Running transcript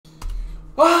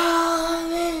What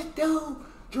it do,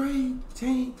 Dream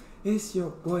Team? It's your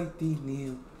boy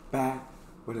Neal back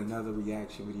with another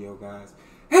reaction video, guys.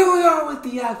 Here we are with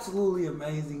the absolutely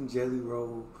amazing Jelly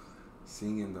Roll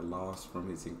singing The Lost from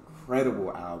his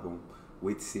incredible album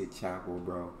with Sid Chapel,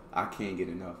 bro. I can't get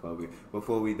enough of it.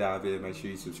 Before we dive in, make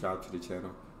sure you subscribe to the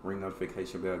channel, ring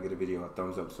notification bell, get a video a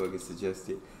thumbs up so it gets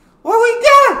suggested. What we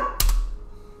got?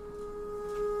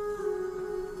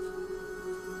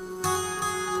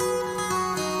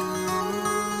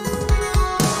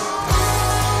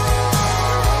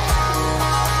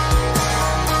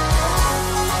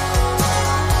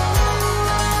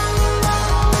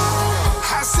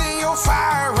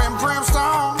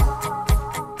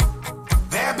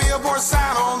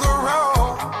 Sign on the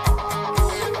road,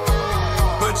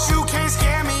 but you can't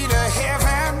scare me to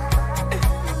heaven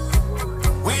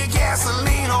with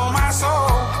gasoline on my soul.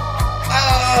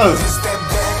 It's that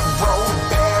back road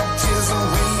baptism,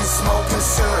 weed smoking,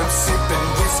 syrup sipping,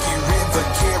 whiskey river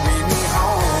carry me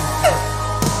home.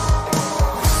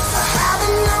 I've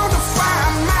been known to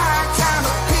find my kind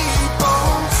of people,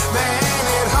 they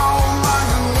ain't at home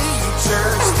underneath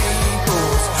church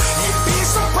steeples. You'd be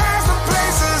surprised the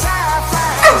places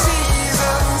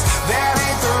Jesus, that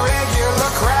ain't the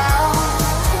regular crowd.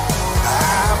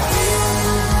 I've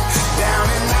been down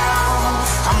and out.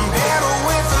 I'm better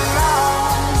with the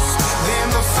lost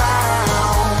than the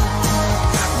found.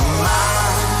 My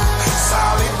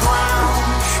solid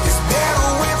ground is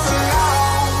better with the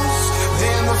lost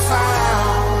than the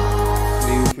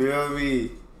found. You feel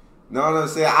me? Know what I'm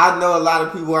saying? I know a lot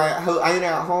of people ain't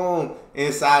at home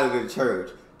inside of the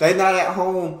church. They not at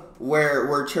home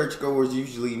where churchgoers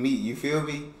usually meet. You feel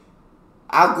me?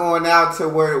 I'm going out to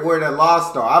where the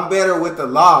lost are. I'm better with the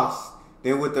lost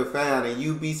than with the found. And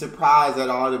you'd be surprised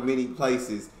at all the many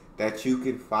places that you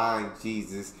can find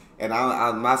Jesus. And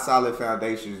my solid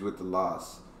foundation is with the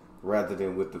lost rather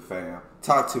than with the found.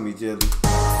 Talk to me, Jelly.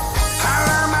 I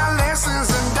learned my lessons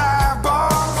in dive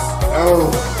bars. Oh.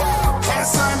 Had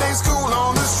Sunday school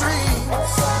on the street.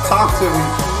 Talk to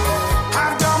me.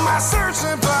 I've done my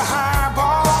searching for high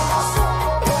bars.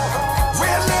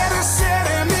 Red letters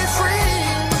setting me free.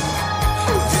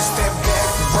 This that back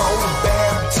road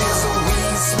baptism,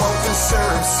 weed smoking,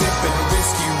 syrup sipping,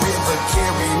 whiskey river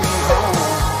carry me home.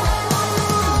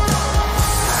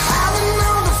 I've been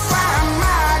known to find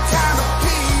my kind of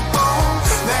people,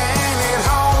 they ain't at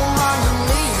home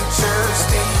underneath church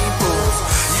steeples.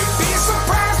 You'd be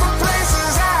surprised the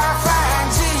places I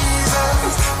find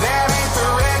Jesus, that ain't the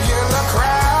regular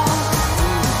crowd.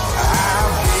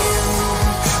 I've been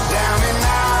down and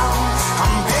out.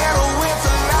 I'm better with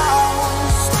the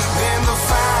lost than the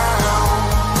found.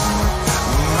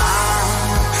 My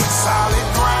solid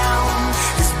ground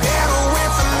is better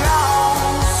with the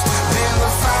lost than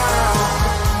the found.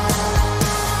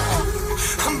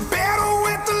 I'm better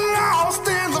with the lost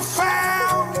than the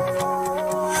found.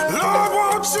 Lord,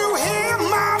 won't you hear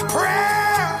my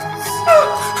prayers?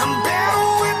 I'm better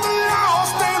with the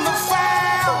lost than the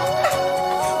found.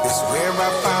 It's where I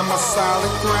find my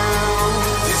solid ground.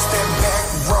 It's that back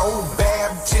road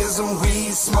baptism,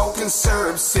 weed smoking,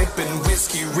 syrup sipping,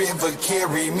 whiskey river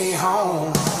carry me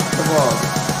home. Come on.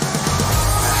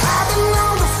 I've been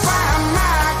known to find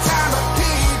my kind of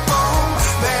people,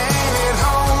 they ain't at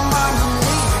home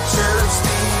underneath church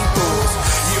steeples.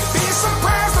 You'd be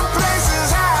surprised the places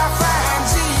I find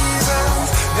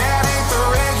Jesus, that ain't the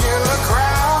regular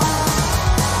crowd.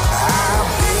 I've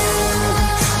been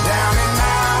down and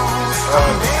out.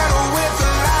 I'm better with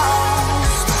the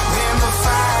lost than the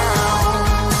found.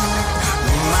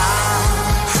 My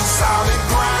solid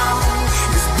ground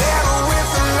is better with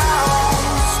the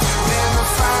lost than the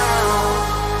found.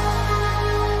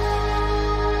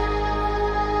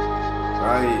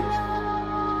 Right.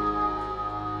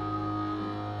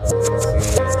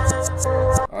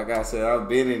 Like I said, I've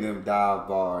been in them dive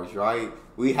bars, right?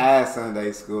 We had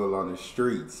Sunday school on the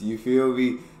streets. You feel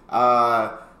me?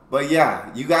 But yeah,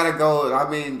 you gotta go. I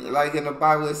mean, like in the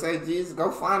Bible, it says, Jesus,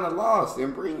 go find the lost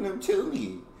and bring them to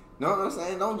me. Know what I'm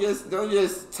saying? Don't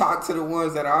just talk to the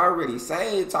ones that are already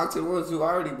saved. Talk to the ones who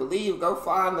already believe. Go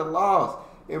find the lost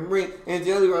and bring. And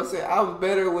Jelly Roll said, I'm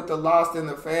better with the lost than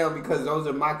the found because those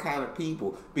are my kind of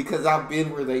people. Because I've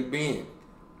been where they've been.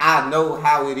 I know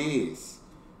how it is.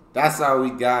 That's all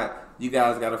we got. You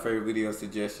guys got a favorite video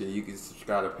suggestion? You can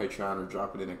subscribe to Patreon or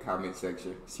drop it in the comment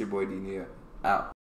section. It's your boy Neal out.